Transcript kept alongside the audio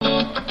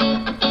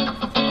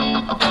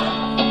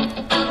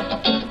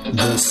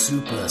The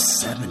Super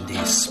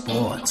 70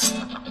 Sports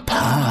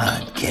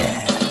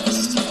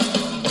Podcast.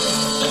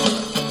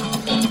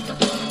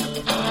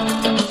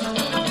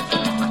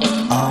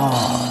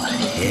 Oh,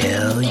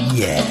 hell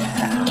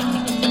yeah.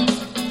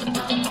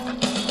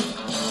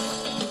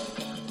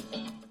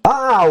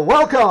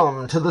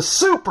 Welcome to the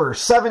Super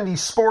 70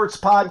 Sports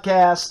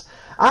Podcast.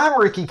 I'm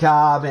Ricky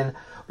Cobb, and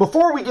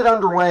before we get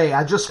underway,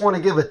 I just want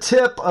to give a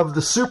tip of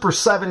the Super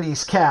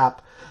 70s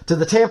cap to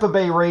the Tampa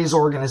Bay Rays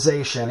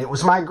organization. It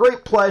was my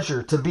great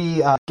pleasure to be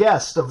a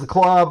guest of the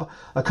club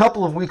a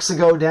couple of weeks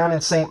ago down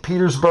in St.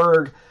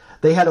 Petersburg.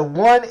 They had a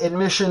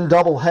one-admission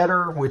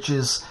doubleheader, which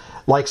is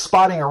like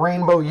spotting a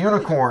rainbow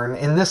unicorn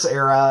in this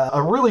era.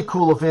 A really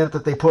cool event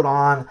that they put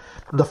on.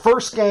 The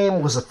first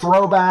game was a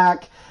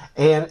throwback,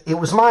 and it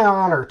was my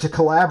honor to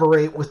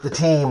collaborate with the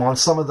team on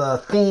some of the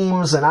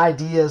themes and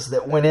ideas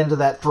that went into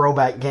that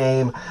throwback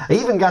game. I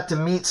even got to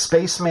meet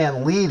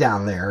Spaceman Lee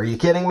down there. Are you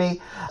kidding me?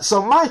 So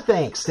my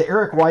thanks to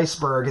Eric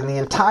Weisberg and the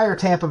entire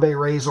Tampa Bay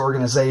Rays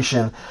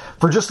organization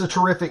for just a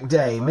terrific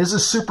day.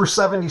 Mrs. Super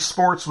 70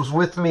 Sports was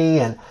with me,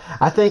 and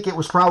I think it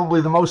was probably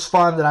the most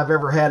fun that I've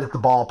ever had at the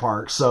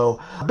ballpark. So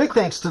big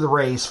thanks to the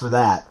Rays for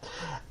that.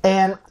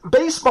 And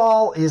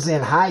baseball is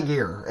in high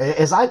gear.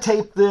 As I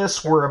tape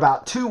this, we're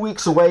about 2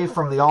 weeks away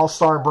from the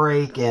All-Star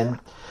break,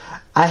 and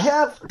I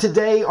have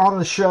today on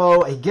the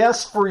show a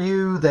guest for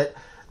you that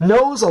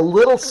knows a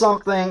little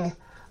something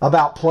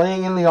about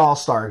playing in the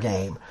All-Star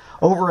game.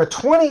 Over a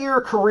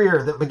 20-year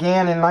career that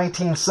began in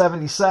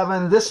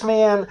 1977, this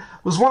man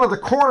was one of the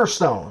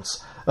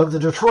cornerstones of the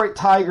Detroit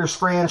Tigers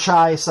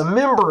franchise, a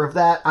member of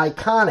that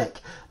iconic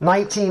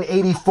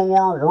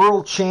 1984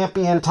 World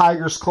Champion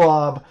Tigers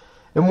club,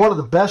 and one of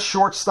the best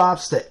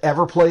shortstops to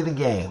ever play the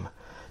game.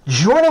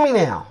 Joining me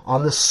now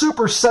on the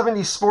Super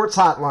 70 Sports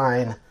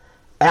Hotline,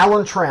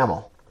 Alan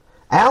Trammell.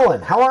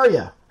 Alan, how are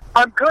you?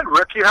 I'm good,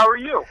 Ricky. How are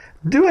you?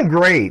 Doing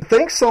great.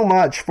 Thanks so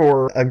much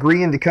for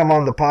agreeing to come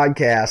on the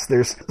podcast.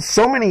 There's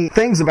so many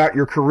things about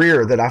your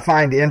career that I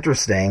find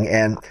interesting,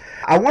 and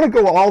I want to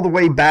go all the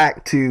way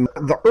back to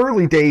the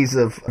early days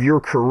of your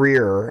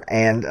career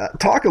and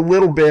talk a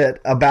little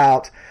bit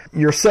about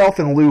yourself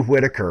and Lou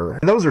Whitaker.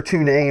 Those are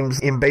two names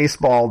in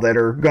baseball that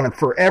are going to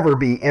forever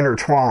be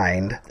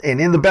intertwined, and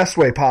in the best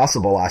way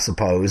possible, I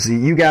suppose.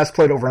 You guys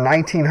played over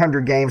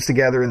 1,900 games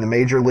together in the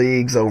major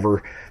leagues,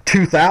 over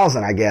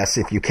 2,000, I guess,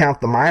 if you count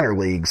the minor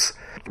leagues.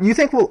 You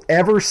think we'll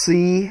ever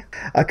see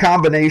a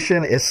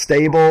combination as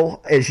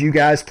stable as you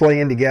guys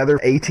playing together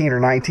 18 or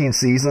 19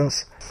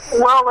 seasons?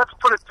 Well, let's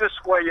put it this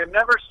way. You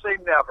never say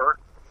never,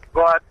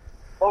 but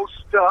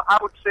I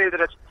would say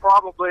that it's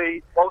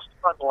probably most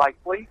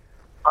unlikely,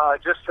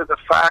 just to the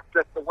fact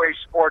that the way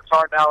sports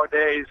are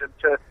nowadays, and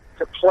to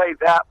play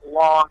that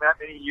long, that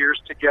many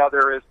years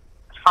together is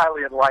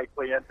highly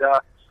unlikely. And,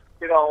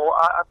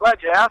 I'm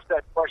glad you asked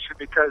that question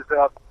because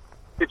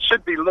it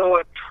should be Lou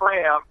and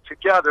Tram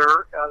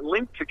together,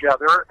 linked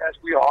together as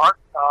we are.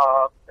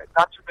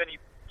 Not too many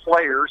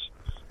players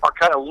are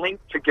kind of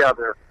linked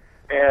together.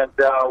 And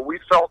we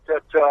felt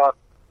that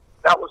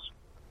that was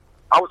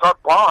our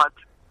bond.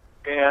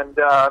 And,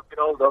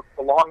 the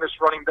longest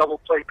running double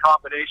play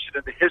combination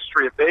in the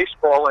history of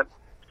baseball. And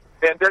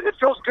it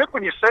feels good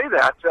when you say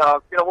that.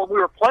 When we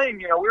were playing,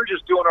 we were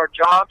just doing our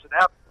jobs and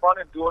having fun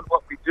and doing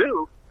what we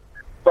do.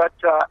 But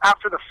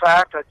after the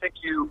fact, I think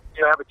you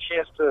have a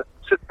chance to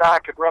sit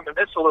back and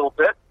reminisce a little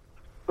bit.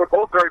 We're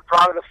both very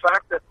proud of the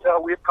fact that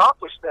we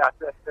accomplished that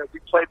we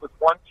played with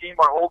one team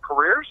our whole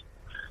careers.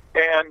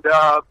 And,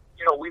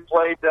 we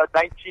played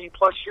 19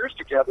 plus years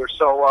together.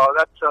 So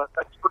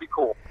that's pretty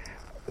cool.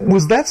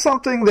 Was that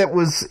something that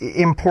was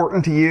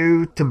important to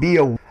you, to be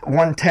a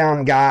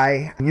one-town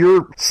guy?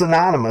 You're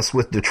synonymous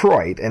with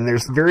Detroit, and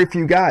there's very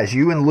few guys,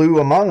 you and Lou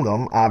among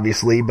them,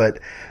 obviously, but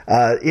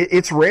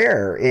it's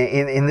rare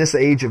in this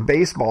age of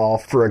baseball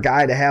for a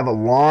guy to have a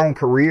long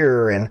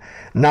career and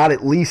not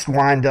at least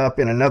wind up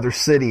in another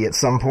city at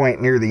some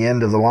point near the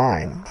end of the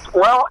line.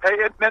 Well,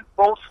 it meant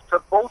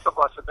to both of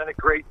us, it meant a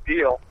great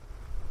deal.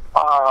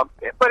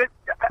 But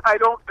I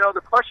don't know.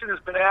 The question has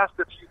been asked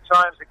a few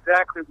times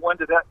exactly when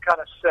did that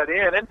kind of set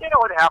in, and it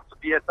has to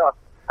be at the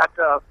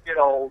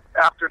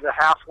after the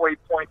halfway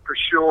point for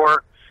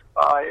sure.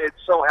 It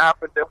so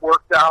happened it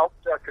worked out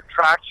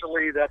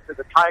contractually that to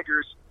the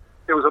Tigers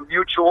it was a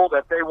mutual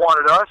that they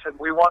wanted us and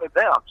we wanted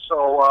them.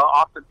 So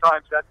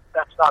oftentimes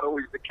that's not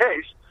always the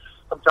case.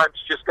 Sometimes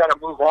you just got to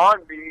move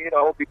on,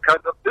 because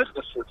of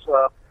business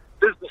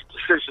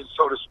decisions,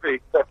 so to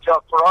speak. But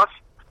for us,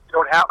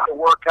 don't have to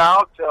work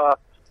out.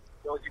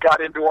 You got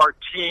into our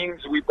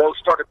teens. We both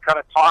started kind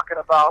of talking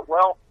about,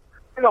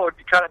 it'd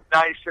be kind of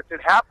nice if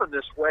it happened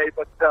this way,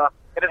 but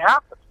and it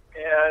happened.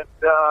 And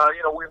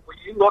when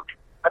you look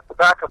at the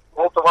back of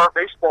both of our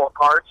baseball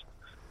cards,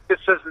 it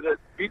says that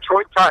it's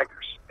Detroit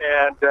Tigers.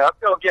 And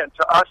again,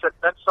 to us, it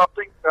meant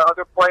something. To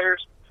other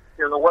players,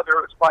 whether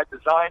it was by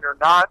design or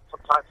not,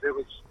 sometimes it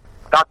was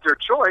not their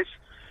choice.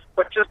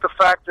 But just the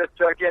fact that,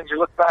 again, you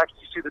look back and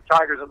you see the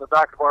Tigers on the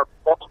back of our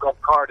bubblegum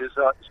card is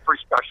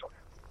pretty special.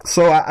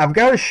 So I've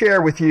got to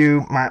share with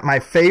you my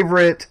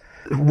favorite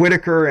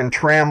Whitaker and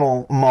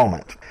Trammell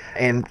moment.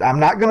 And I'm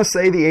not going to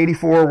say the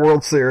 84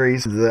 World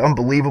Series, the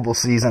unbelievable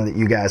season that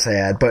you guys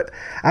had, but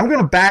I'm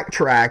going to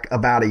backtrack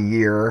about a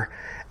year,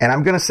 and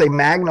I'm going to say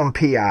Magnum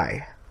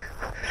P.I.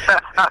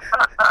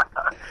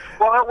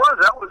 Well,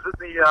 that was in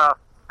the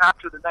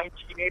after the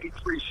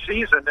 1983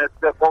 season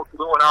that both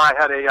Lou and I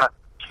had a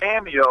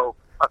cameo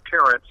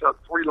appearance of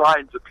 3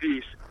 lines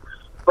apiece.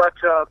 But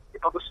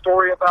the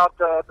story about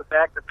the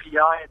Magnum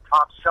P.I. and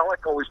Tom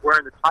Selleck always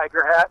wearing the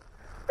Tiger hat,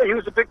 he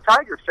was a big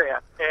Tiger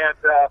fan, and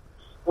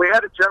we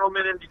had a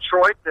gentleman in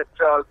Detroit that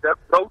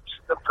wrote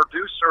the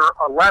producer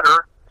a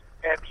letter,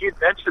 and he had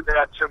mentioned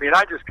that to me, and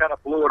I just kind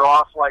of blew it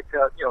off like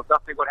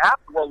nothing would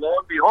happen. Well, lo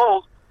and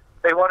behold,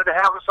 they wanted to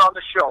have us on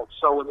the show.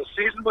 So when the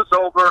season was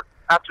over,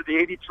 after the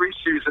 83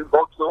 season,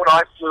 both Lou and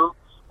I flew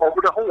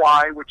over to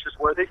Hawaii, which is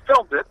where they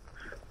filmed it,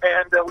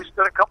 and we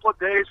spent a couple of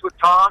days with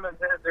Tom and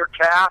their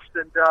cast,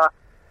 and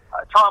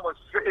Tom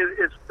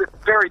is a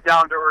very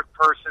down-to-earth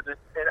person,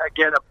 and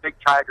again, a big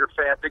Tiger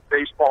fan, big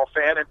baseball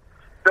fan, and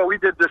so we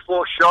did this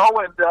little show,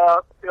 and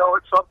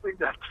it's something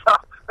that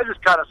I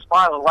just kind of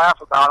smile and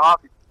laugh about.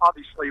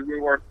 Obviously,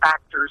 we weren't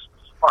actors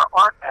or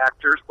aren't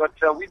actors, but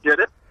we did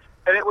it,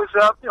 and it was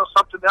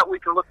something that we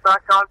can look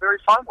back on very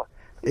fondly.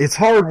 It's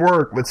hard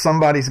work, but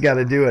somebody's got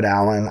to do it,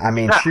 Alan. I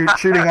mean,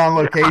 shooting on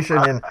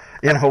location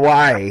in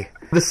Hawaii.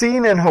 The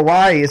scene in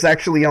Hawaii is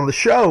actually on the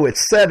show.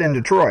 It's set in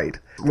Detroit.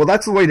 Well,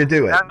 that's the way to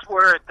do it. That's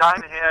where at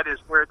Diamond Head is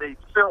where they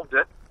filmed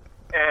it,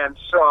 and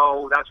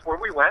so that's where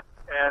we went.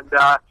 And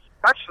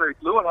actually,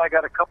 Lou and I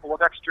got a couple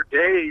of extra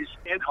days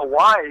in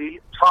Hawaii.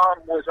 Tom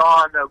was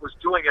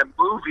doing a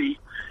movie,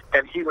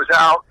 and he was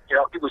out.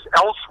 He was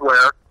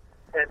elsewhere.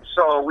 And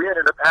so we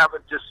ended up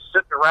having just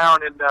sitting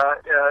around in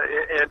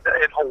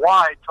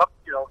Hawaii, tough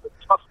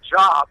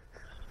job,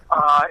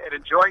 and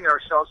enjoying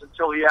ourselves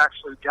until he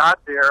actually got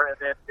there. And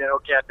then,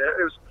 again,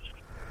 it was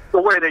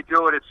the way they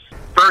do it. It's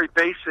very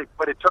basic,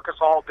 but it took us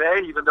all day,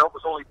 even though it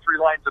was only 3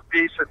 lines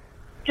apiece. And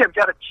again,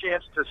 got a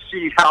chance to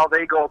see how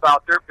they go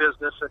about their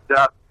business. And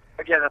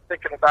again, I'm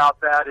thinking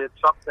about that. It's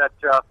something that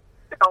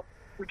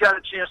we got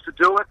a chance to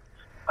do it.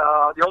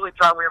 The only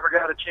time we ever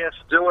got a chance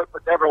to do it,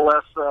 but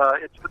nevertheless,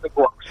 it's in the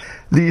books.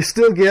 Do you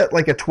still get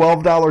like a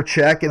 $12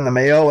 check in the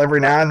mail every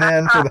now and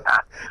then?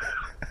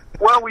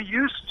 Well, we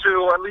used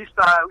to. At least,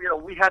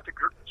 we had to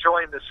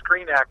join the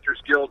Screen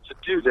Actors Guild to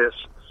do this.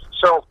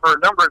 So for a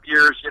number of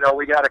years,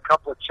 we got a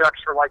couple of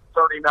checks for like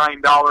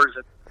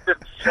 $39.50.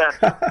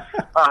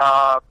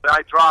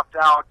 I dropped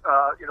out,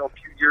 a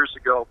few years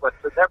ago. But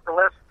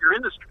nevertheless, if you're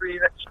in the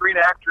Screen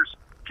Actors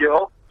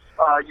Guild,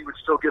 you would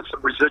still get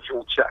some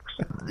residual checks.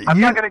 I'm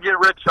not going to get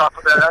rich off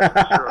of that,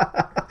 that's for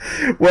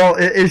sure. Well,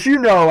 as you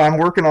know, I'm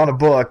working on a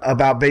book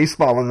about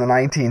baseball in the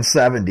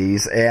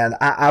 1970s, and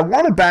I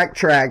want to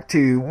backtrack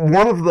to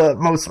one of the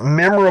most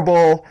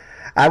memorable,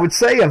 I would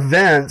say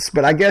events,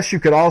 but I guess you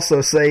could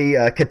also say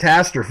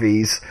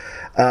catastrophes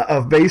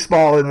of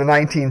baseball in the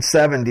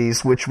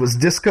 1970s, which was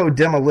Disco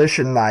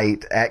Demolition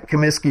Night at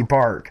Comiskey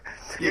Park.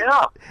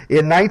 Yeah.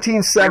 In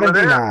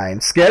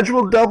 1979,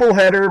 scheduled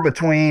doubleheader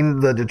between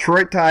the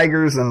Detroit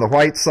Tigers and the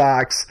White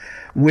Sox,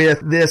 with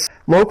this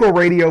local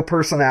radio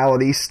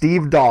personality,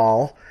 Steve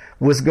Dahl,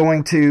 was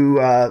going to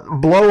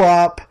blow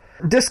up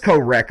disco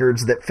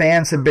records that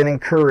fans have been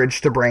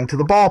encouraged to bring to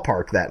the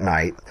ballpark that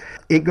night.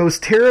 It goes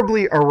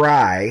terribly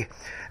awry.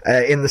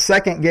 In the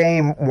second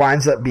game,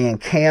 winds up being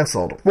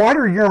canceled. What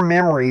are your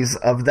memories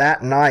of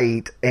that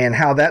night and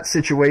how that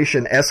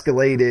situation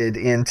escalated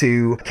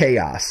into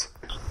chaos?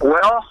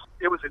 Well,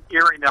 it was an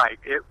eerie night.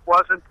 It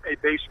wasn't a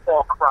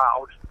baseball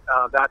crowd,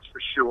 that's for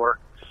sure.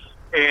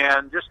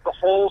 And just the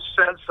whole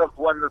sense of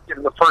when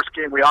the first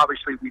game, we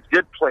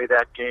did play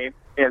that game,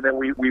 and then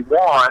we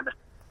won.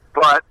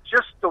 But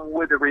just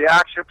with the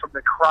reaction from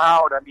the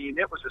crowd, I mean,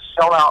 it was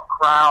a sellout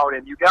crowd,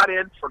 and you got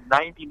in for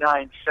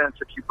 99 cents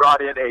if you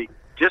brought in a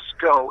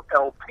disco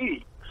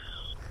LP.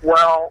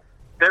 Well,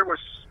 there was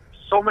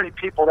so many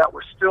people that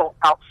were still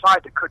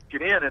outside that couldn't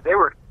get in, and they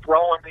were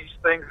throwing these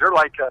things. They're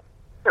like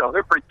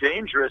they're pretty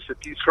dangerous if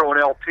you throw an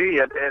LP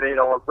and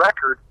a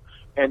record,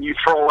 and you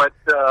throw it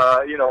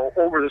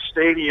over the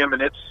stadium,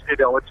 and it's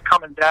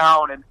coming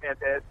down, and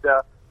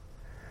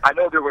I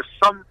know there was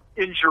some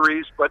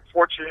injuries, but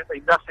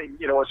fortunately nothing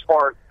as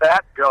far as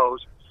that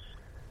goes.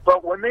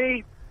 But when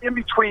they, in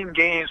between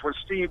games, when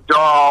Steve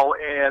Dahl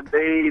and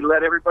they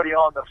let everybody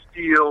on the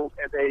field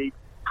and they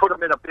put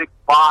them in a big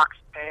box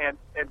and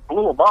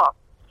blew them up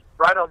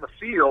right on the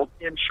field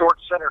in short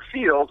center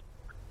field,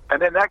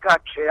 and then that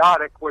got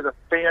chaotic where the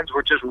fans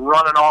were just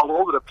running all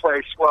over the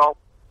place. Well,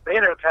 they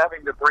ended up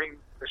having to bring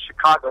the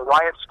Chicago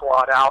Riot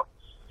Squad out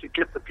to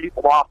get the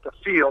people off the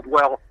field.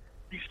 Well,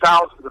 these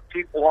thousands of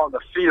people on the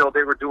field,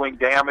 they were doing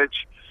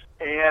damage.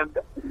 And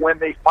when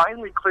they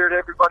finally cleared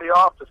everybody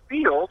off the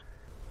field,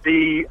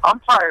 the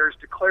umpires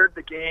declared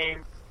the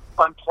game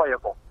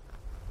unplayable.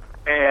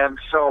 And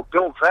so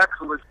Bill Veeck,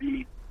 who was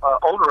the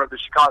owner of the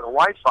Chicago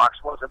White Sox,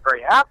 wasn't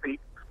very happy.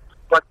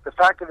 But the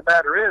fact of the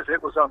matter is,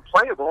 it was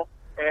unplayable,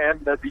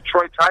 and the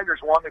Detroit Tigers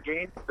won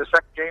the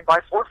second game by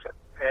forfeit.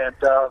 And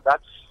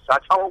that's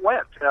that's how it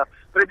went.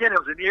 But again, it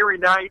was an eerie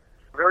night,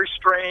 very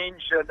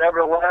strange,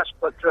 nevertheless.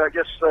 But I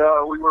guess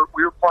we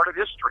were part of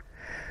history.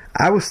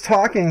 I was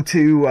talking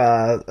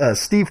to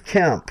Steve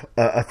Kemp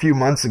a few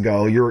months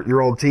ago,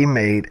 your old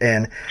teammate,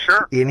 and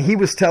Sure. And he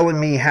was telling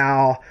me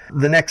how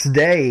the next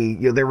day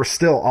there were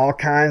still all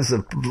kinds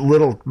of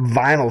little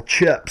vinyl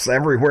chips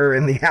everywhere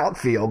in the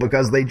outfield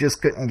because they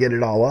just couldn't get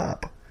it all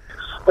up.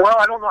 Well,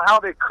 I don't know how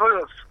they could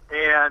have.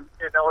 And,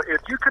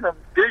 if you can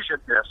envision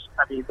this,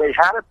 I mean, they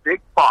had a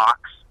big box,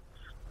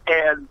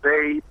 and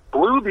they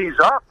blew these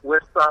up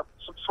with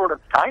some sort of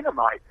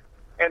dynamite.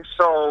 And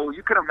so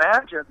you can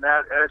imagine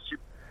that, as you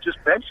just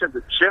mentioned,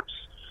 the chips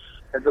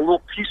and the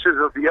little pieces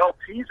of the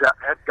LPs that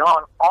had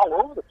gone all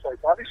over the place.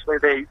 Obviously,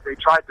 they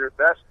tried their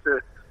best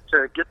to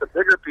get the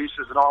bigger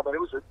pieces and all, but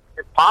it was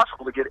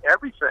impossible to get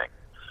everything.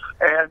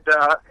 And,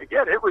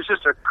 again, it was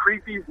just a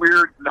creepy,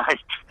 weird night.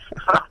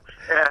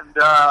 And,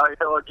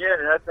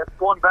 again, that's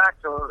going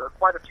back to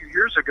quite a few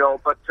years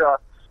ago. But,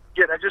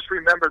 again, I just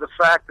remember the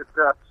fact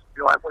that,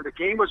 when the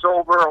game was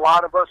over, a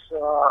lot of us,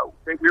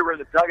 we were in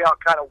the dugout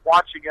kind of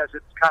watching as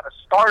it kind of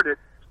started.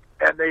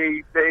 And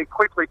they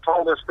quickly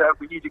told us that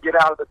we need to get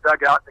out of the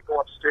dugout and go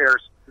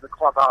upstairs to the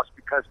clubhouse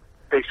because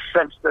they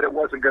sensed that it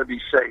wasn't going to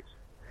be safe.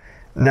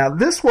 Now,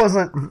 this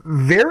wasn't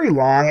very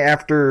long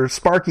after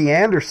Sparky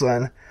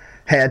Anderson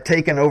had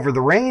taken over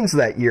the reins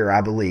that year,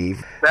 I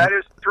believe. That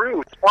is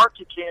true.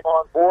 Sparky came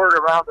on board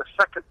around the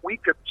second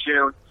week of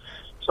June.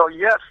 So,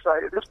 yes,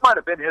 this might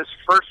have been his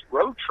first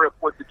road trip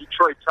with the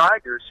Detroit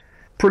Tigers.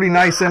 Pretty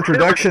nice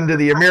introduction to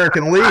the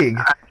American League.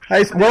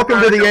 Nice.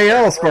 Welcome to the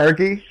AL,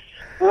 Sparky.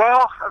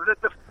 Well,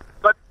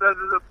 but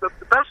the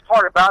best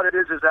part about it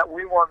is that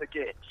we won the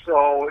game.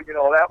 So,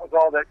 that was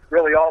all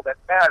that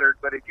mattered.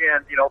 But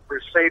again,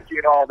 for safety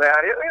and all that,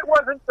 it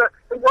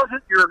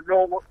wasn't your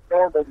normal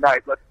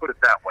night, let's put it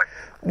that way.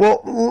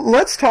 Well,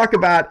 let's talk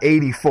about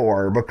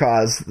 84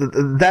 because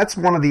that's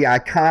one of the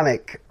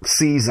iconic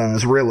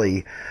seasons,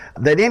 really,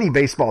 that any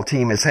baseball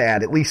team has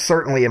had, at least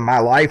certainly in my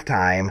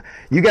lifetime.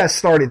 You guys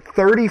started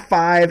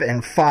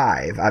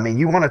 35-5. I mean,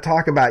 you want to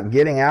talk about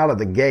getting out of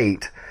the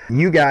gate.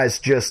 You guys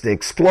just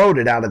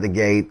exploded out of the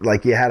gate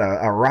like you had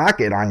a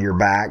rocket on your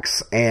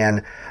backs,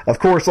 and of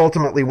course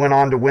ultimately went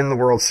on to win the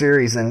World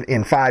Series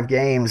in 5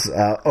 games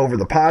over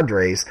the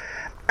Padres.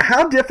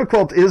 How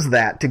difficult is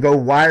that to go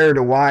wire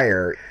to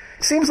wire?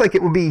 It seems like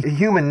it would be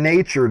human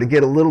nature to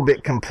get a little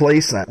bit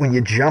complacent when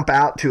you jump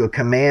out to a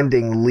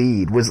commanding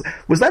lead. Was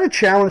that a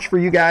challenge for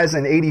you guys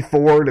in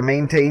 84 to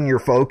maintain your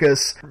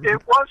focus?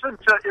 It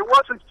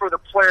wasn't for the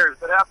players,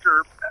 but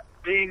after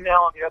being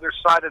now on the other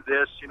side of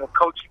this,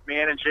 coaching,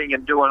 managing,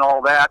 and doing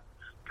all that,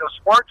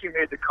 Sparky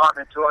made the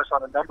comment to us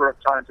on a number of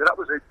times that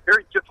was a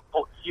very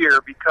difficult year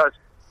because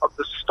of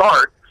the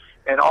start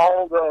and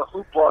all the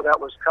hoopla that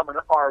was coming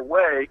our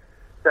way,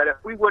 that if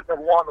we wouldn't have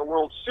won the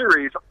World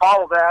Series,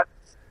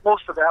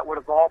 most of that would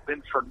have all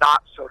been for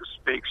naught, so to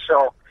speak.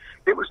 So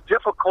it was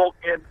difficult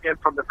in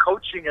from the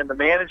coaching and the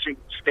managing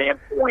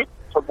standpoint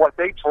from what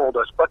they told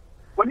us. But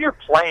when you're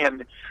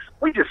playing,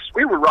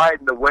 we were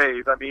riding the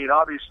wave. I mean,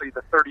 obviously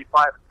the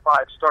 35-5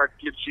 start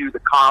gives you the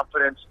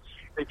confidence.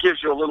 It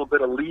gives you a little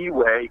bit of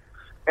leeway.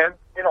 And,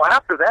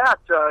 after that,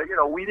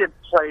 we didn't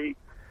play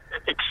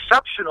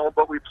exceptional,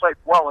 but we played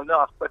well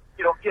enough. But,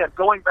 again,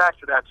 going back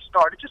to that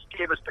start, it just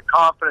gave us the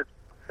confidence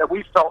that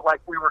we felt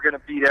like we were going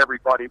to beat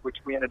everybody, which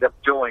we ended up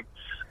doing.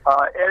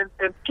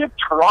 And give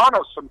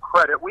Toronto some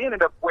credit. We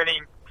ended up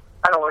winning,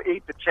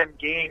 8 to 10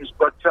 games.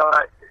 But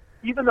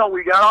even though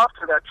we got off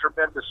to that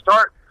tremendous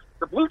start,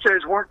 the Blue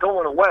Jays weren't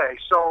going away,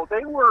 so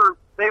they were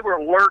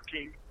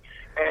lurking.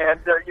 And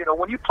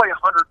when you play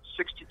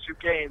 162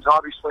 games,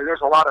 obviously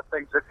there's a lot of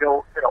things that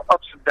go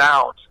ups and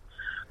downs.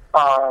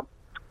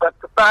 But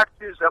the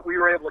fact is that we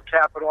were able to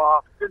cap it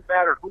off. It didn't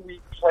matter who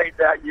we played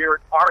that year.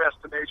 In our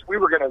estimation, we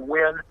were going to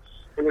win.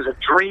 It was a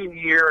dream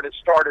year, and it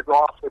started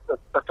off with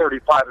a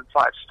 35-5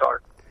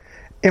 start.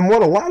 And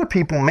what a lot of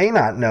people may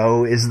not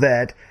know is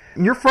that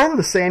you're from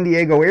the San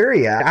Diego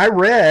area. I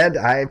read,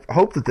 I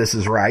hope that this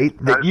is right,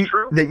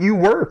 that you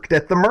worked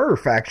at the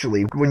Murph,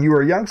 actually, when you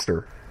were a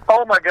youngster.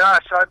 Oh, my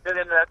gosh. I've been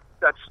in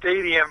that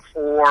stadium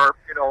for,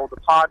 the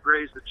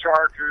Padres, the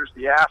Chargers,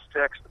 the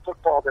Aztecs,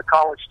 the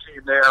college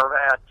team there.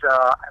 And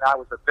I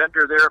was a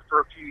vendor there for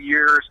a few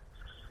years.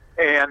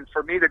 And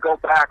for me to go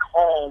back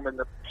home and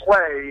to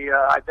play,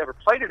 I'd never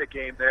played in a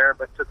game there,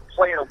 but to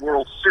play in a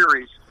World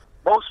Series,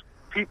 most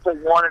people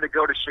wanted to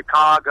go to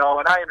Chicago,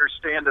 and I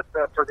understand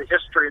that for the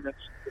history and the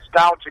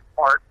nostalgic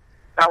part,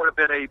 that would have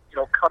been a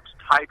Cubs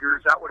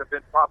Tigers. That would have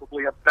been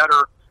probably a better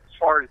as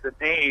far as the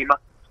name.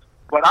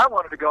 But I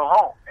wanted to go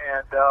home,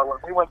 and when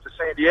we went to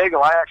San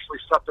Diego, I actually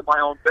slept in my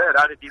own bed.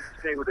 I didn't even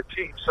stay with the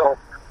team, so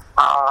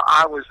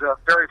I was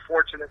very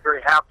fortunate,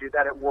 very happy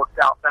that it worked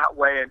out that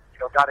way, and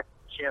got a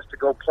chance to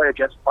go play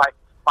against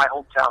my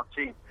hometown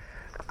team.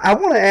 I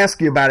want to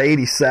ask you about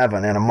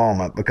 87 in a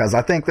moment because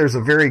I think there's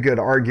a very good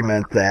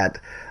argument that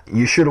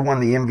you should have won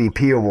the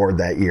MVP award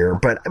that year.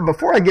 But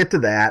before I get to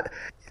that,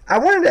 I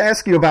wanted to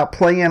ask you about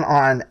playing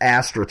on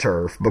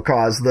AstroTurf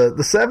because the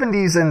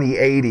 70s and the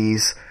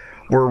 80s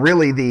were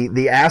really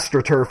the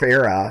AstroTurf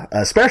era,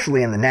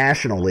 especially in the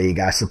National League,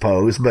 I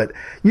suppose. But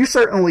you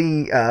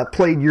certainly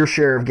played your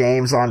share of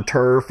games on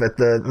turf at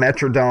the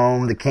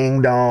Metrodome, the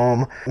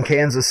Kingdome, in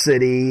Kansas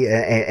City,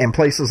 and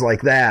places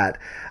like that.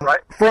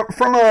 Right.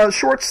 From a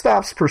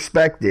shortstop's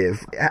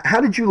perspective, how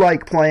did you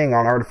like playing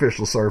on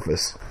artificial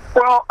surface?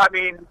 Well, I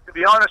mean, to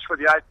be honest with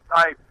you,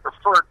 I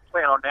preferred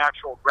playing on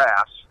natural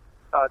grass,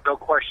 no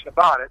question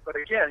about it. But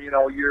again,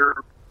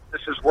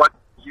 this is what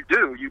you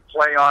do. You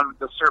play on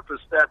the surface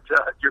that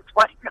you're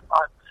playing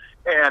on.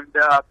 And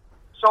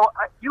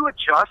you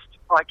adjust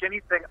like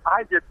anything.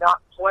 I did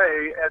not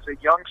play as a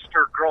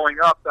youngster growing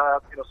up.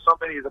 So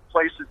many of the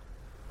places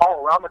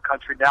all around the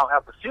country now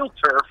have the field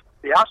turf,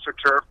 the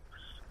AstroTurf.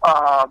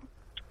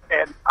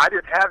 And I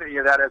didn't have any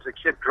of that as a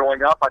kid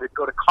growing up. I didn't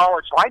go to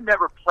college. So I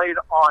never played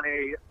on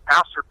a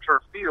AstroTurf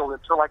field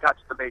until I got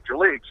to the major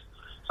leagues.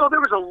 So there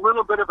was a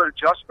little bit of an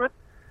adjustment.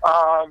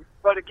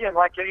 But again,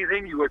 like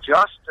anything, you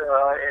adjust,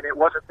 and it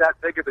wasn't that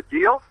big of a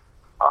deal.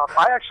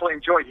 I actually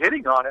enjoyed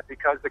hitting on it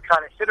because the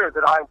kind of hitter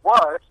that I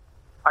was,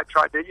 I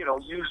tried to,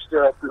 use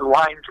the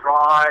line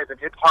drive and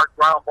hit hard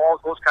ground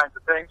balls, those kinds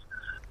of things.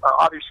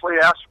 Obviously,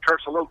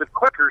 AstroTurf's a little bit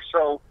quicker,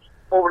 so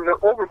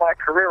over my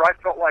career, I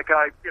felt like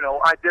I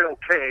did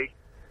okay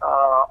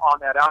on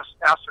that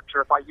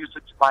AstroTurf. I used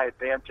it to my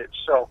advantage.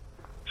 So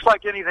it's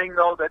like anything,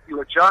 though, that you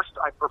adjust.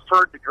 I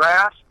preferred the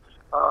grass.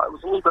 It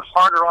was a little bit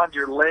harder on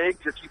your legs.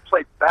 If you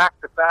played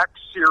back-to-back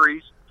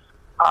series,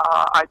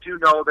 I do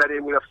know that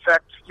it would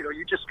affect,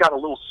 you just got a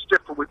little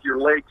stiffer with your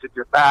legs and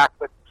your back,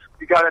 but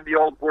you got in the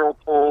old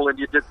whirlpool and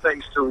you did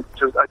things to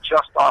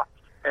adjust off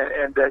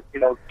and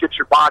get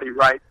your body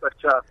right. But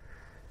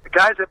the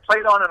guys that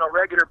played on a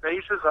regular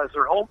basis as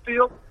their home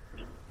field,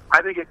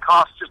 I think it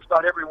costs just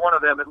about every one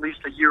of them at least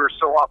a year or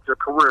so off their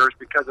careers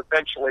because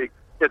eventually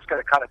it's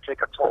going to kind of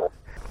take a toll.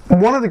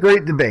 One of the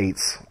great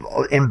debates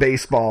in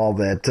baseball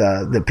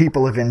that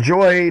people have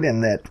enjoyed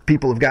and that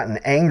people have gotten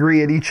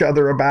angry at each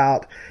other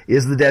about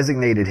is the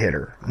designated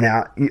hitter.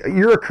 Now,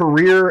 you're a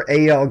career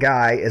AL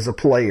guy as a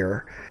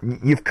player.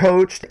 You've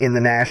coached in the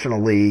National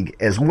League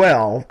as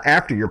well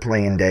after your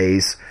playing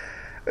days.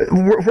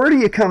 Where do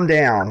you come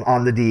down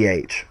on the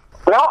DH?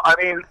 Well, I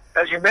mean,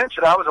 as you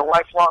mentioned, I was a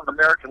lifelong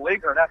American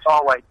leaguer, and that's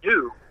all I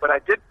do. But I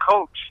did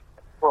coach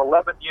for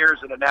 11 years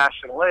in the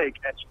National League,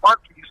 and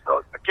Sparky used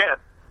to, again,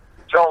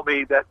 tell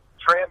me that,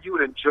 Tram, you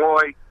would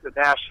enjoy the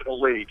National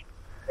League.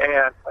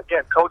 And,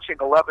 again, coaching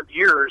 11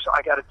 years,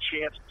 I got a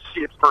chance to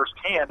see it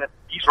firsthand, and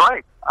he's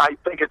right. I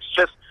think it's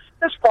just,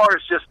 as far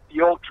as just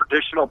the old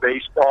traditional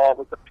baseball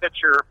with the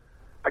pitcher,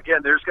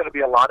 again, there's going to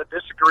be a lot of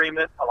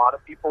disagreement. A lot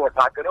of people are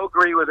not going to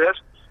agree with this,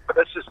 but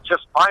this is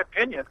just my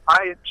opinion.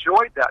 I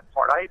enjoyed that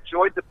part. I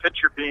enjoyed the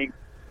pitcher being,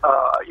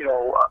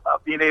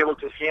 being able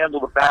to handle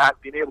the bat,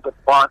 being able to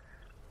bunt.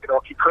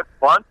 If he couldn't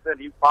bunt, then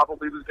he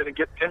probably was going to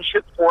get pinch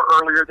hit for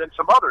earlier than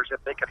some others.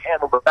 If they could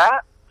handle the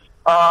bat,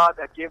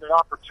 that gave an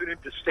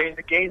opportunity to stay in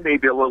the game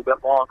maybe a little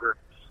bit longer.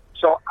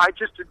 So I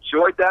just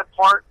enjoyed that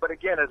part. But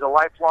again, as a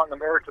lifelong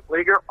American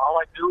leaguer, all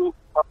I knew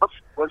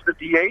was the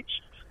DH.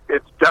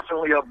 It's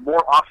definitely a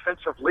more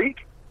offensive league.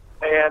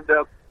 And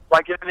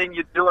like anything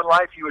you do in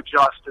life, you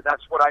adjust. And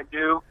that's what I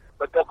do.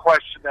 But no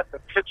question that the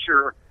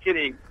pitcher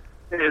hitting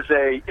is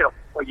you're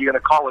going to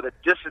call it a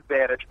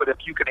disadvantage. But if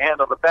you can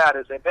handle the bat,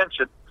 as I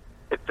mentioned,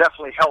 it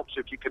definitely helps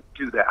if you can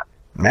do that.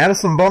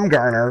 Madison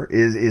Bumgarner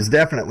is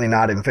definitely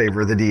not in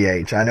favor of the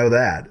DH. I know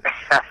that.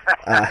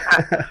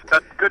 That's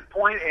a good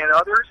point. And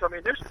others, I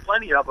mean, there's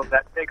plenty of them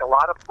that take a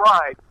lot of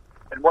pride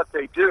in what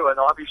they do. And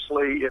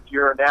obviously, if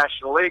you're a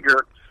National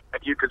Leaguer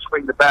and you can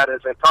swing the bat,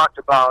 as I talked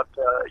about,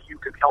 you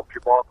can help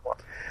your ball club.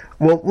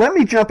 Well, let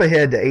me jump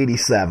ahead to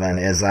 87,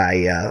 as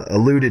I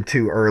alluded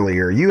to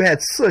earlier. You had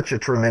such a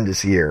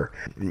tremendous year.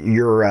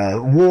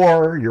 Your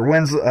WAR, your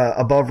wins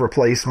above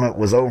replacement,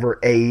 was over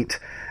 8.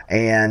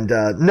 And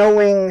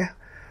knowing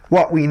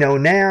what we know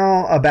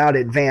now about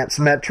advanced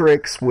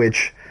metrics,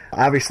 which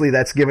obviously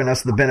that's given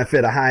us the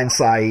benefit of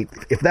hindsight,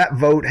 if that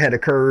vote had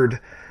occurred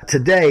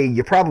today,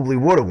 you probably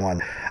would have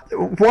won.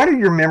 What are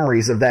your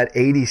memories of that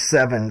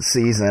 87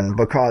 season?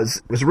 Because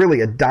it was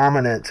really a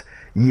dominant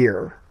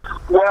year.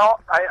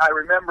 Well, I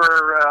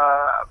remember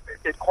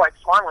it quite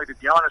fondly, to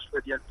be honest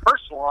with you.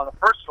 On a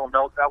personal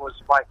note, that was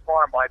by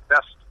far my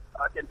best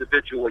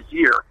individual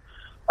year.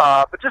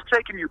 But just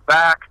taking you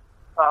back,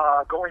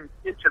 going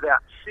into that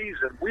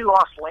season, we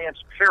lost Lance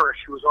Parrish,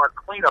 who was our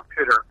cleanup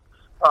hitter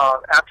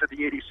after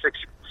the 86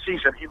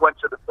 season. He went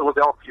to the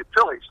Philadelphia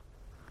Phillies.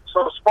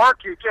 So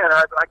Sparky, again,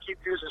 I keep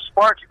using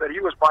Sparky, but he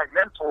was my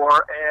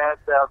mentor, and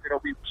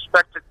we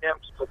respected him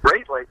so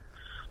greatly.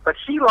 But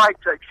he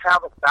liked to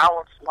have a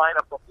balanced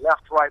lineup of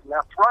left,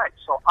 right.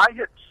 So I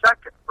hit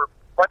second for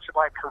much of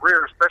my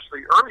career,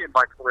 especially early in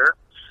my career.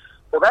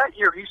 Well, that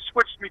year he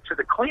switched me to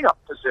the cleanup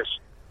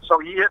position. So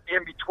he hit me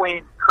in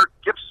between Kirk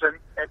Gibson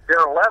and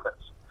Darrell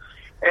Evans.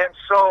 And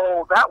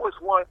so that was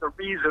one of the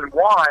reasons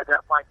why that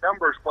my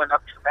numbers went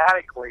up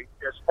dramatically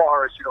as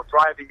far as,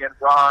 driving in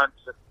runs.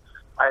 And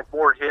I had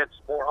more hits,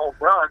 more home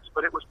runs,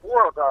 but it was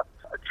more of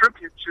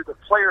attribute to the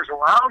players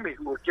around me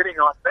who were getting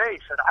on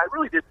base, and I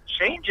really didn't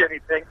change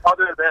anything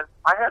other than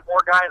I had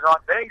more guys on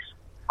base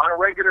on a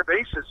regular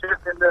basis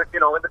in the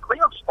in the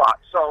cleanup spot.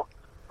 So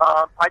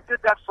I did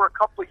that for a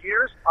couple of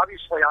years.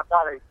 Obviously, I'm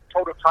not a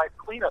prototype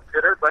cleanup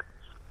hitter, but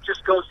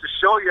just goes to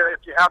show you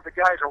if you have the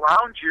guys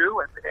around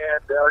you, and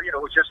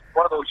it was just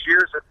one of those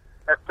years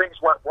that things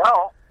went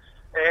well,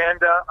 and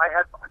I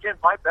had again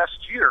my best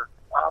year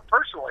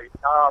personally.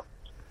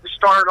 We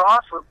started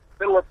off with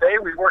middle of May.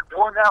 We weren't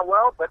doing that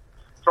well, but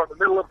from the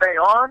middle of May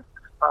on,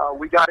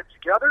 we got it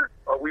together.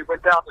 We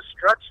went down the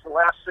stretch the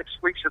last 6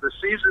 weeks of the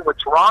season with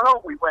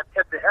Toronto. We went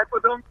head-to-head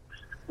with them.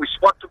 We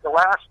swept them the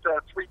last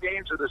 3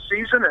 games of the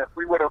season. If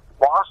we would have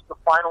lost the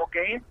final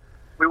game,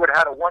 we would have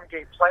had a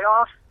 1-game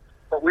playoff.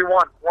 But we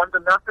won 1-0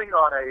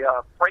 on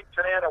a Frank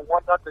Tanana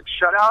 1-0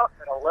 shutout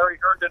and a Larry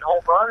Herndon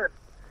home run. And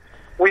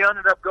we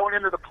ended up going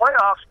into the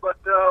playoffs, but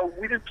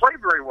we didn't play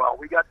very well.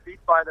 We got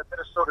beat by the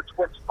Minnesota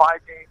Twins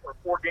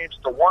 4 games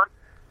to 1.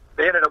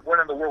 They ended up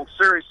winning the World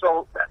Series,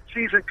 so that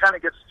season kind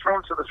of gets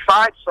thrown to the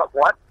side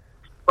somewhat.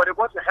 But it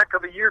was a heck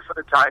of a year for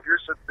the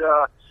Tigers, and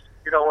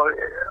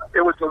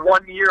it was the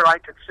one year I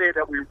could say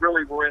that we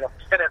really were in a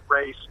pennant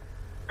race.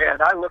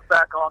 And I look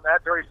back on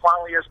that very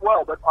fondly as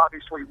well, but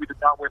obviously we did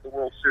not win the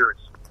World Series.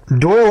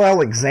 Doyle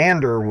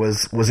Alexander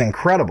was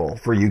incredible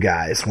for you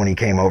guys when he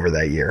came over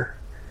that year.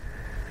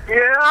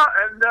 Yeah,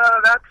 and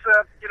that's,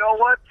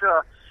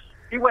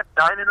 he went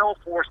 9-0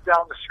 for us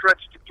down the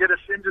stretch to get us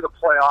into the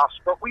playoffs,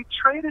 but we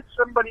traded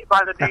somebody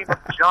by the name of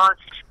John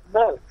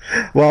Schmaltz.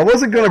 Well, I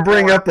wasn't going to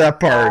bring up that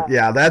part.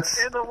 Yeah, that's...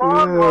 In the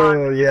long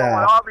run, it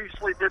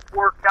obviously did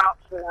work out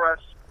for us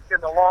in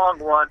the long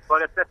run,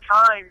 but at the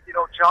time,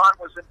 John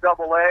was in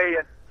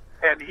AA,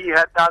 and he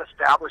had not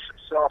established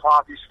himself,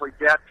 obviously,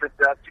 yet. And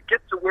to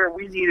get to where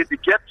we needed to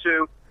get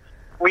to,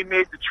 we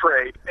made the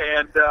trade.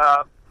 And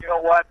you know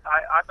what?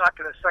 I'm not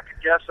going to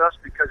second guess us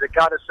because it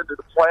got us into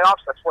the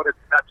playoffs. That's what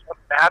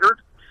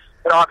mattered.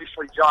 But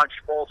obviously, John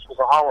Schmaltz was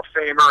a Hall of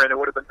Famer, and it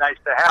would have been nice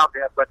to have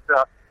him. But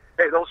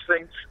hey, those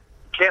things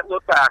you can't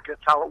look back. That's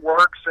how it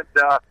works. And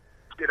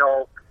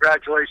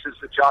congratulations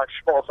to John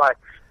Schmaltz. I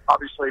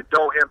obviously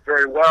know him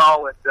very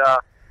well, and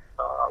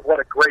what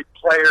a great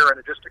player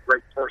and just a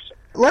great person.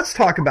 Let's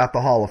talk about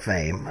the Hall of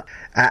Fame.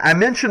 I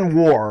mentioned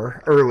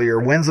WAR earlier,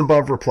 wins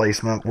above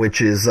replacement,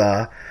 which is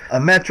a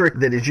metric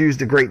that is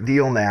used a great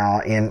deal now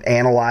in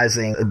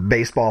analyzing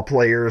baseball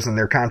players and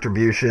their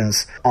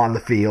contributions on the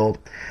field.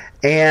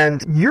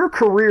 And your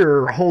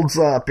career holds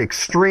up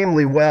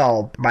extremely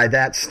well by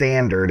that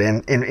standard.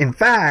 And in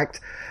fact,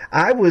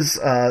 I was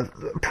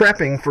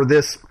prepping for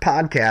this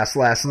podcast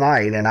last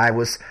night, and I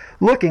was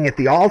looking at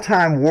the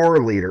all-time WAR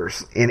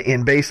leaders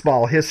in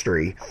baseball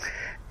history,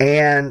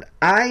 and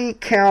I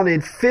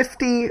counted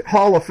 50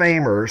 Hall of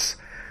Famers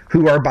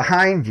who are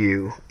behind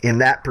you in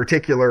that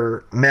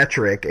particular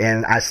metric,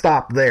 and I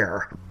stopped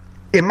there.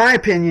 In my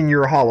opinion,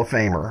 you're a Hall of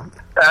Famer.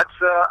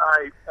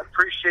 I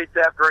appreciate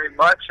that very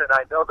much, and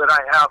I know that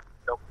I have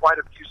quite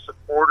a few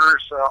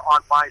supporters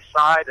on my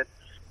side, and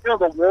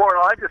the WAR,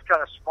 I just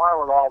kind of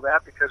smile at all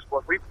that because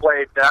when we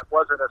played, that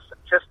wasn't a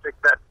statistic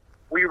that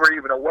we were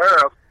even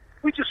aware of.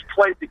 We just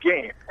played the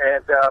game,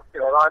 and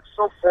I'm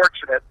so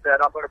fortunate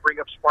that I'm going to bring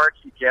up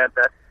Sparky again.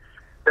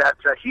 That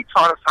he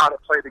taught us how to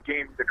play the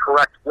game the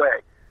correct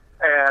way,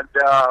 and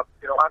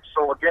I'm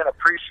so again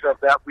appreciative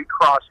that we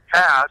crossed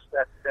paths.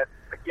 That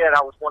again,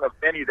 I was one of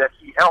many that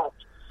he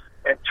helped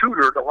and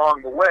tutored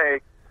along the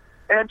way,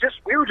 and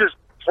we were just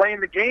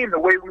playing the game the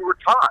way we were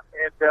taught,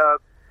 and.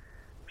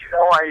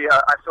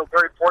 I feel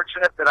very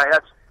fortunate that I had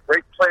some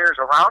great players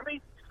around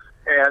me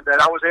and that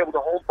I was able to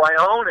hold my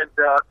own. And,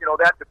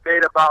 that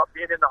debate about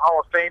being in the Hall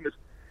of Fame is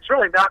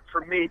really not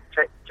for me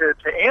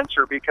to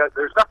answer because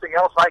there's nothing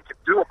else I can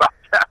do about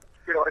that.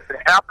 If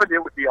it happened,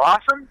 it would be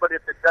awesome. But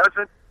if it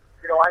doesn't,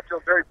 I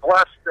feel very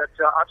blessed that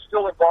I'm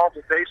still involved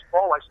in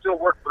baseball. I still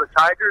work for the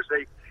Tigers.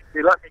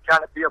 They let me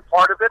kind of be a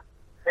part of it.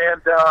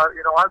 And,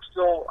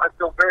 I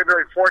feel very,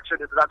 very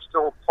fortunate that I'm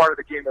still part of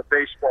the game of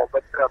baseball.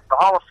 But the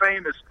Hall of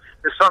Fame is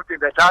something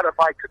that's out of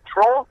my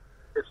control.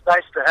 It's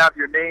nice to have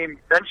your name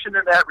mentioned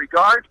in that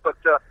regard, but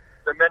as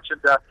I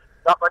mentioned,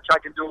 not much I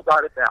can do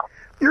about it now.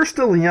 You're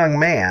still a young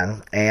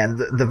man, and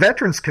the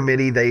Veterans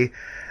Committee,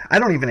 I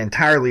don't even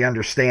entirely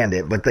understand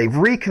it, but they've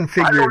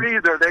reconfigured... I don't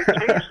either.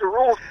 They've changed the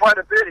rules quite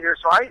a bit here,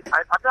 so I'm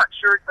not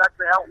sure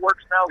exactly how it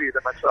works now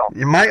either myself.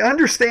 My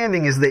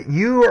understanding is that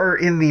you are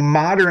in the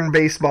modern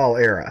baseball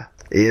era.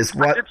 I did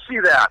see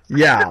that.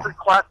 Yeah. Different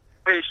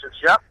classifications,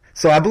 yep.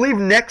 So I believe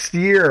next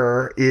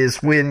year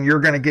is when you're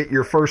going to get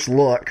your first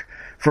look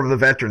from the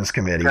Veterans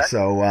Committee. Okay.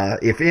 So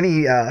if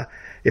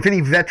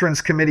any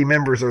Veterans Committee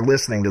members are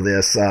listening to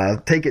this,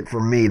 take it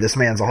from me. This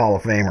man's a Hall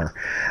of Famer.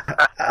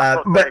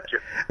 Thank you.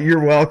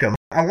 You're welcome.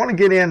 I want to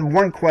get in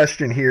one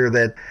question here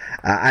that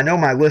I know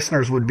my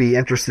listeners would be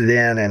interested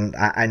in, and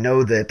I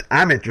know that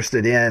I'm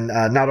interested in,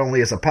 not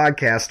only as a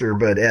podcaster,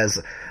 but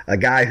as a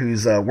guy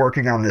who's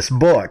working on this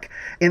book.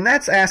 And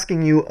that's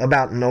asking you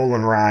about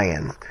Nolan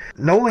Ryan.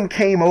 Nolan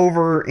came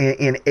over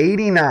in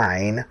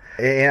 89,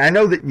 and I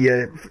know that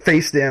you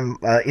faced him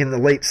in the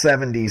late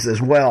 70s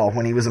as well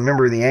when he was a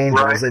member of the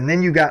Angels. Right. And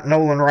then you got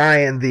Nolan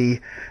Ryan,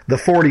 the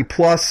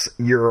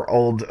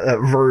 40-plus-year-old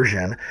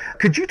version.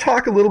 Could you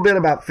talk a little bit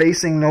about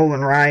facing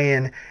Nolan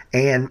Ryan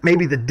and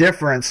maybe the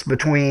difference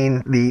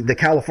between the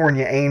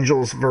California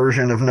Angels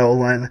version of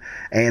Nolan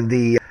and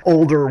the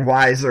older,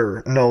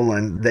 wiser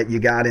Nolan that you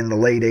got in the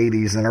late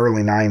 80s and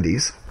early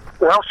 90s?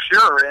 Well,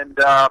 sure. And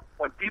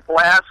when people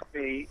ask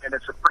me, and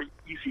it's a pretty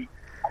easy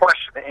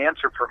question to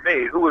answer for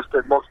me, who was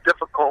the most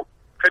difficult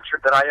pitcher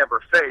that I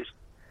ever faced,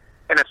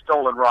 and it's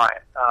Nolan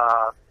Ryan.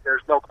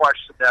 There's no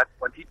question that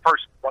when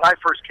I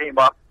first came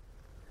up,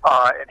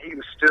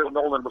 and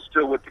Nolan was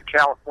still with the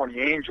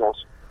California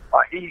Angels,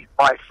 he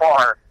by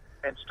far,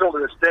 and still to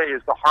this day,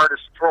 is the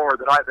hardest thrower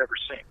that I've ever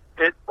seen.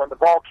 When the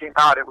ball came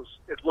out, it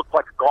looked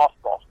like a golf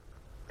ball,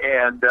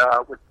 and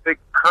with the big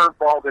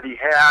curveball that he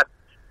had,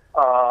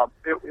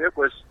 it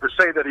was, to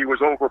say that he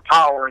was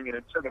overpowering and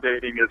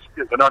intimidating is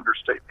an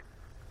understatement.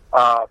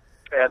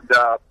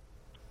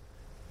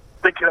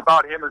 Thinking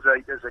about him as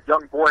a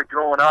young boy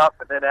growing up,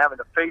 and then having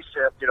to face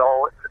him,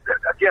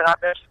 again, I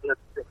mentioned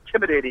the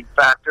intimidating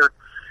factor,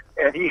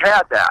 and he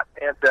had that.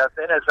 And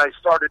then as I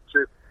started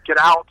to get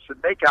outs and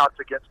make outs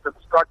against him,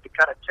 it started to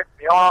kind of tick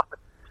me off.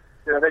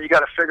 And, then you got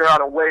to figure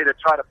out a way to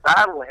try to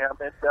battle him.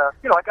 And,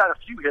 I got a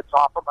few hits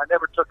off him. I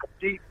never took him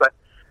deep, but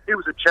he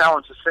was a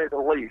challenge to say the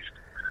least.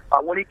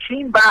 When he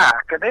came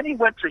back, and then he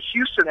went to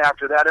Houston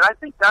after that, and I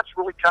think that's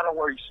really kind of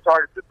where he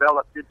started to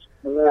develop into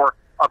more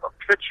of a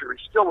pitcher. He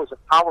still was a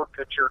power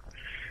pitcher.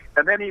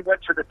 And then he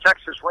went to the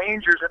Texas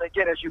Rangers, and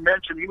again, as you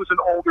mentioned, he was an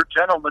older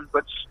gentleman,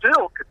 but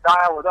still could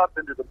dial it up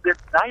into the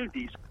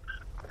mid-90s.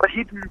 But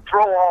he didn't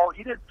throw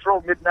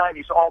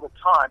mid-90s all the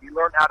time. He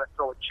learned how to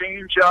throw a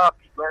changeup.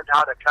 He learned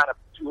how to kind of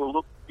do a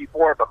little bit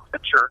more of a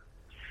pitcher.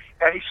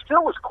 And he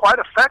still was quite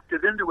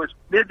effective into his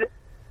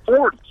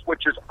mid-40s,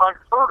 which is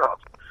unheard of.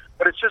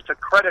 But it's just a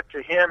credit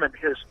to him and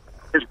his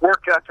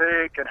work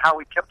ethic and how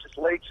he kept his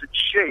legs in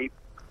shape.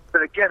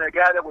 But again, a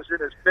guy that was in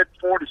his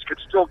mid-40s could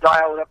still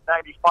dial it up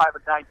 95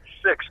 and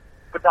 96,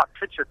 but not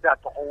pitch at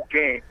that the whole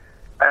game.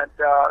 And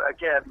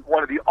again,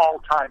 one of the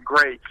all-time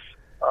greats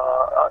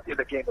in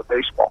the game of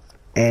baseball.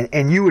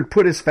 And you would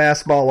put his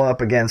fastball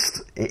up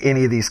against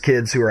any of these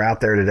kids who are out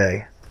there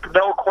today?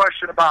 No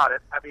question about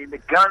it. I mean, the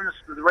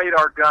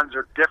radar guns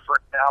are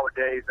different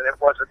nowadays, and it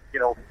wasn't,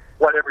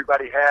 what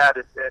everybody had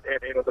and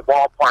the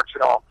ballparks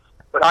and all.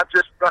 But I'm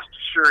just rest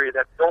assured you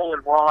that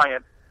Nolan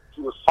Ryan,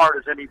 he was hard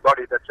as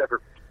anybody that's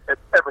ever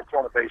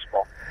thrown a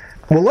baseball.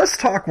 Well, let's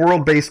talk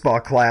World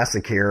Baseball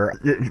Classic here.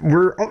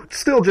 We're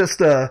still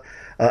just a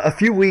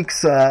few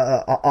weeks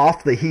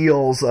off the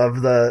heels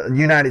of the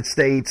United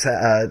States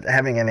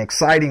having an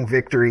exciting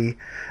victory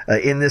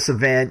in this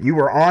event. You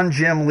were on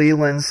Jim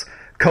Leyland's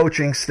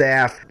coaching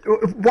staff.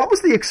 What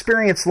was the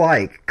experience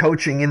like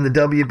coaching in the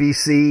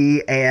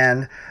WBC,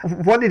 and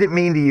what did it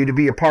mean to you to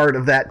be a part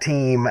of that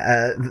team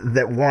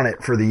that won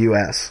it for the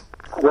U.S.?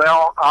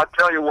 Well, I'll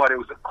tell you what, it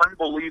was an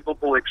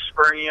unbelievable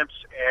experience,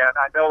 and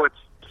I know it's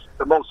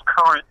the most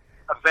current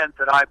event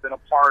that I've been a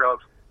part of,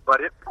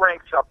 but it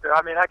ranks up there.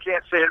 I mean, I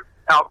can't say it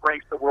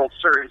outranks the World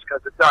Series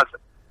because it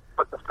doesn't.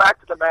 But the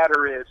fact of the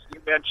matter is,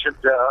 you mentioned,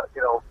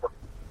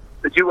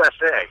 the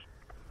USA,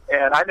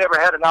 and I never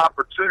had an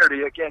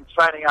opportunity, again,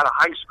 signing out of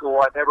high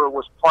school, I never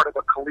was part of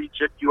a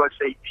collegiate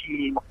USA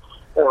team,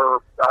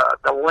 or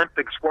the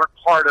Olympics weren't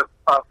part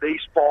of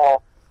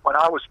baseball when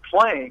I was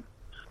playing.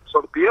 So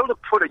to be able to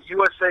put a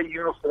USA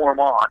uniform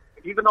on,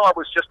 even though I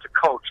was just a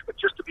coach, but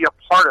just to be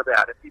a part of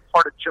that and be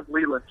part of Jim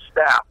Leyland's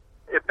staff,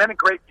 it meant a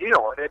great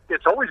deal. And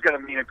it's always going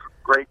to mean a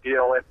great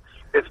deal. And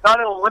it's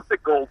not an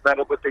Olympic gold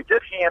medal, but they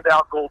did hand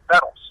out gold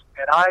medals.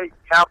 And I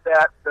have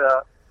that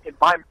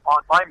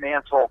on my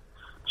mantle,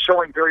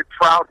 showing very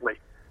proudly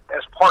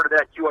as part of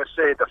that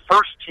USA, the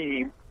first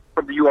team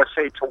from the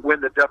USA to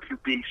win the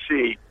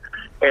WBC.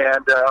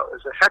 And it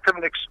was a heck of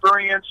an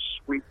experience.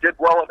 We did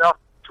well enough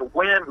to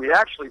win. We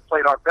actually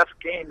played our best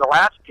game, the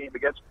last game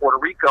against Puerto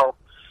Rico,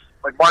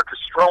 when Marcus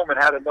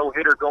Stroman had a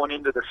no-hitter going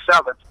into the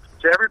seventh.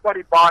 So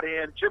everybody bought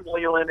in. Jim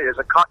Leyland it's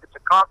a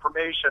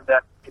confirmation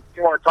that if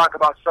you want to talk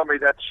about somebody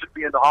that should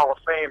be in the Hall of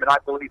Fame, and I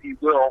believe he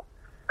will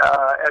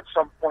at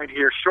some point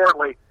here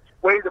shortly,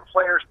 way the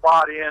players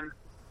bought in,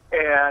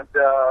 and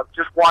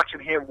just watching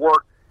him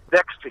work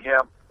next to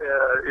him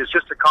is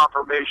just a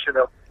confirmation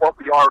of what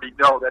we already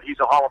know, that he's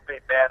a Hall of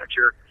Fame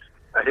manager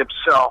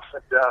himself.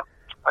 And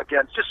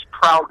again, just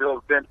proud to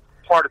have been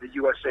part of the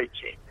USA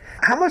team.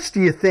 How much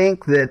do you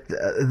think that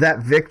that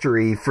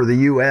victory for the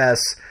U.S.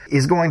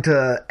 is going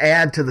to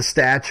add to the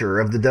stature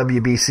of the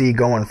WBC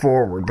going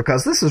forward?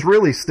 Because this is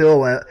really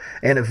still an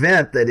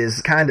event that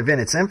is kind of in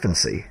its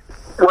infancy.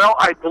 Well,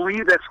 I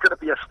believe that's going to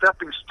be a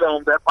stepping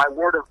stone, that by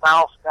word of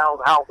mouth now,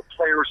 how the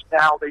players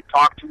now, they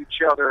talk to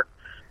each other,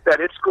 that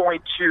it's going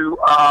to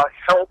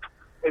help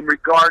in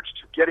regards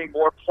to getting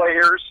more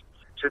players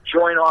to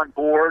join on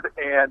board.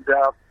 And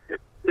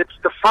it's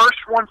the first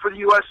one for the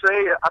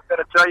USA. I'm going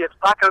to tell you, it's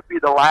not going to be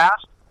the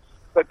last,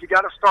 but you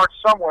got to start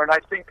somewhere. And I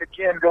think,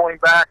 again, going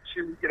back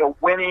to,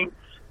 winning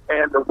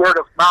and the word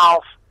of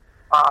mouth,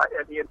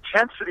 and the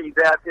intensity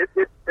that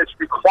it's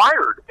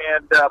required.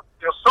 And,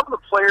 some of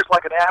the players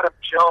like an Adam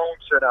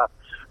Jones and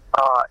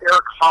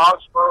Eric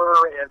Hosmer,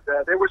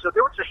 and there was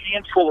a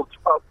handful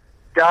of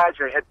guys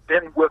that had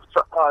been with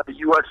the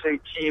USA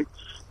team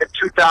in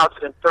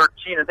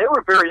 2013, and they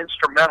were very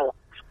instrumental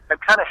in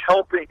kind of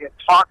helping and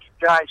talking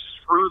guys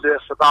through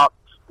this about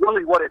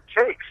really what it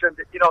takes. And,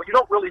 you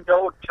don't really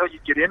know until you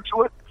get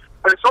into it,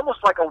 but it's almost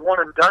like a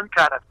one-and-done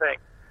kind of thing.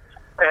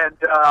 And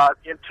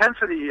the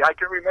intensity, I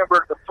can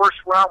remember the first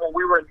round when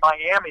we were in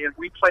Miami and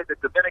we played the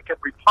Dominican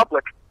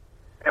Republic,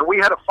 and we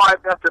had a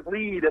 5-0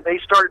 lead, and they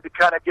started to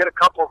kind of get a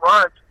couple of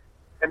runs,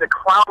 and the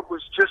crowd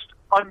was just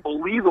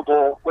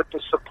unbelievable with the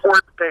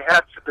support that they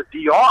had for the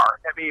DR.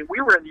 I mean,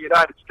 we were in the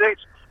United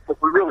States,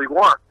 but we really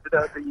weren't.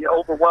 The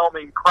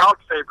overwhelming crowd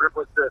favorite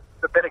was the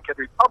Dominican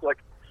Republic.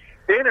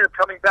 They ended up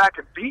coming back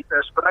and beating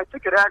us, but I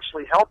think it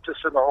actually helped us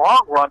in the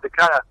long run to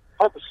kind of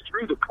help us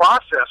through the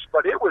process.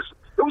 But it was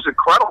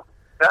incredible.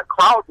 That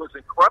crowd was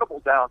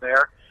incredible down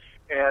there.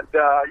 And,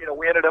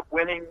 we ended up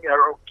winning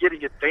or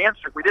getting advanced.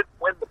 We didn't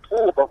win the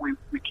pool, but we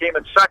came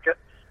in second,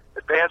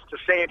 advanced to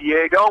San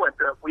Diego, and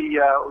we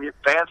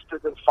advanced to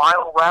the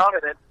final round,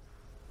 and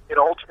then,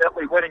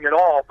 ultimately winning it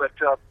all. But,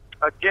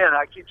 again,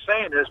 I keep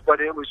saying this,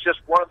 but it was just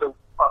one of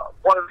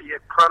the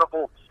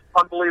incredible,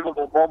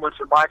 unbelievable moments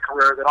in my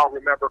career that I'll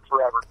remember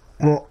forever.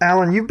 Well,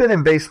 Alan, you've been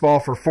in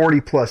baseball for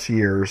 40-plus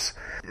years.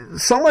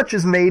 So much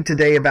is made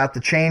today about the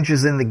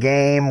changes in the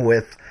game,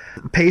 with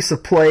pace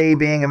of play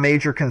being a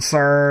major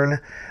concern,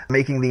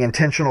 making the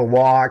intentional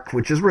walk,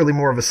 which is really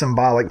more of a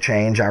symbolic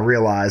change, I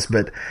realize,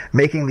 but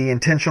making the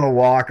intentional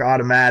walk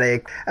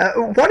automatic.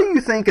 What do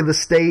you think of the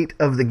state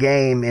of the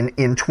game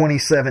in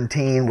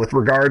 2017 with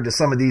regard to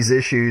some of these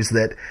issues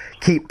that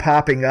keep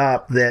popping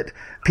up that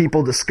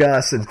people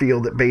discuss and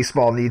feel that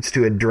baseball needs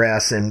to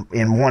address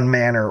in one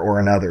manner or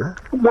another?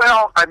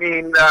 Well, I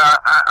mean,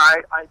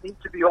 I need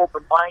to be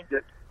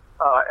open-minded.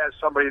 As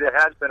somebody that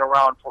has been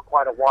around for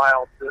quite a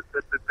while,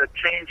 the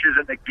changes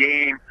in the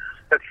game,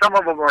 that some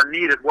of them are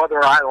needed,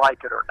 whether I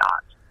like it or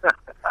not.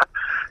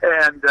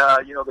 And,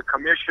 the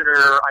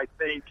commissioner, I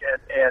think,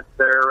 and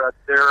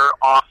their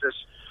office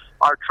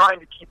are trying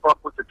to keep up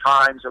with the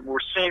times, and we're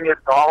seeing it in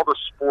all the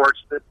sports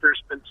that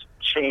there's been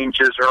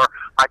changes, or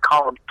I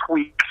call them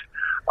tweaks,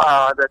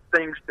 that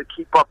things to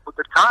keep up with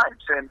the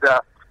times. And,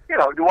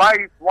 do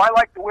I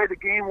like the way the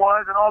game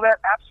was and all that?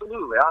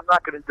 Absolutely. I'm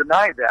not going to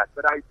deny that,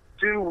 but I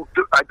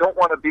don't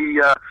want to be,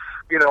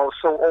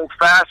 so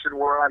old-fashioned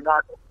where I'm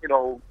not,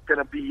 going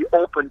to be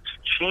open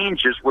to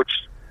changes, which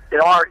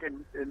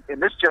in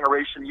this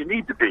generation you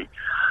need to be.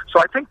 So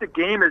I think the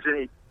game is in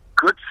a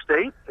good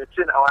state. In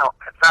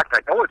fact, I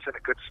know it's in a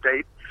good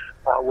state.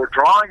 We're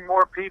drawing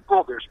more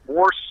people. There's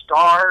more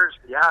stars.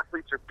 The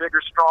athletes are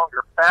bigger,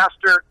 stronger,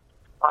 faster,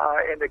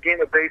 and the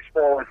game of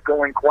baseball is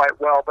going quite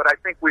well. But I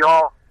think we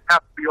all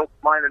have to be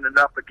open-minded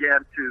enough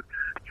again to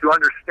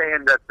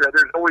understand that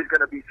there's always going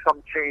to be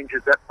some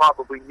changes that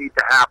probably need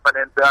to happen,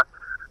 and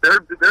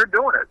they're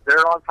doing it.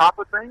 They're on top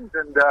of things,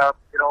 and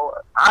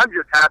I'm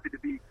just happy to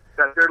be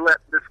that they're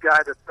letting this guy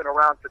that's been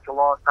around such a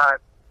long time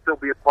still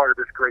be a part of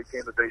this great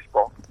game of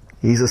baseball.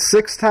 He's a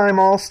 6-time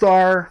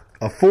All-Star,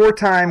 a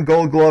 4-time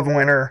Gold Glove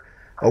winner,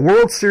 a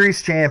World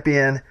Series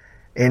champion,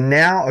 and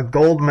now a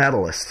gold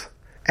medalist.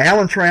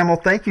 Alan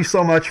Trammell, thank you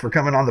so much for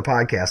coming on the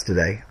podcast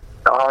today.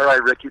 All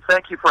right, Ricky.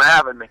 Thank you for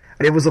having me.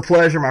 It was a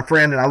pleasure, my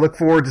friend, and I look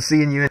forward to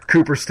seeing you in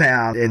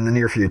Cooperstown in the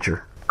near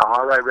future.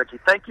 All right, Ricky.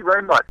 Thank you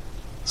very much.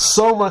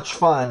 So much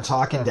fun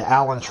talking to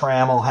Alan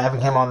Trammell,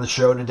 having him on the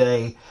show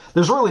today.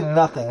 There's really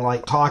nothing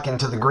like talking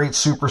to the great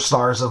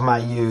superstars of my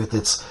youth.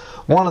 It's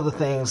one of the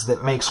things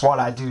that makes what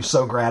I do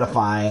so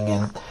gratifying,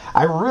 and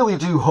I really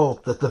do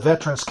hope that the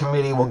Veterans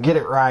Committee will get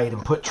it right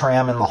and put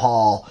Tram in the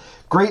Hall.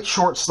 Great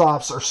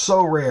shortstops are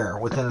so rare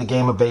within the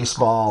game of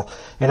baseball,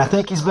 and I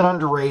think he's been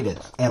underrated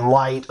in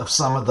light of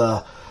some of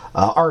the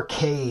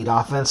arcade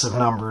offensive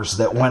numbers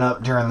that went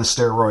up during the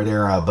steroid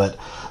era, but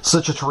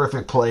such a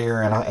terrific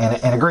player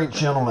and a great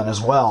gentleman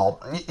as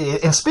well.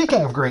 And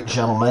speaking of great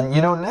gentlemen,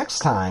 next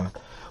time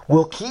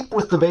we'll keep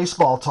with the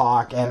baseball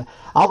talk, and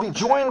I'll be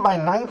joined by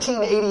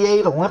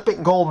 1988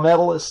 Olympic gold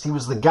medalist. He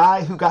was the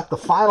guy who got the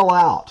final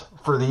out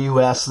for the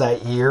U.S.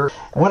 that year.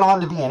 Went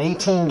on to be an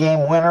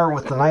 18-game winner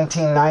with the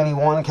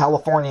 1991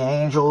 California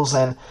Angels,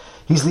 and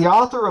he's the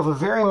author of a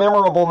very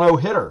memorable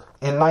no-hitter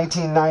in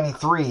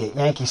 1993 at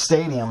Yankee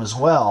Stadium as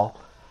well.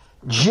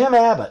 Jim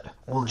Abbott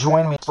will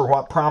join me for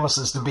what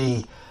promises to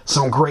be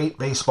some great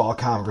baseball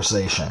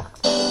conversation.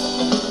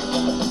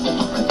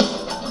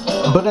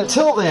 But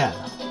until then,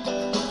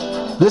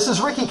 this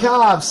is Ricky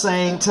Cobb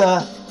saying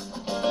to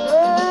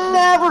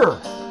never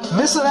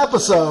miss an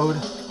episode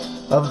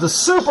of the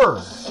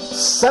Super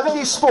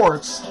 70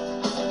 Sports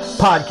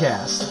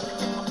Podcast.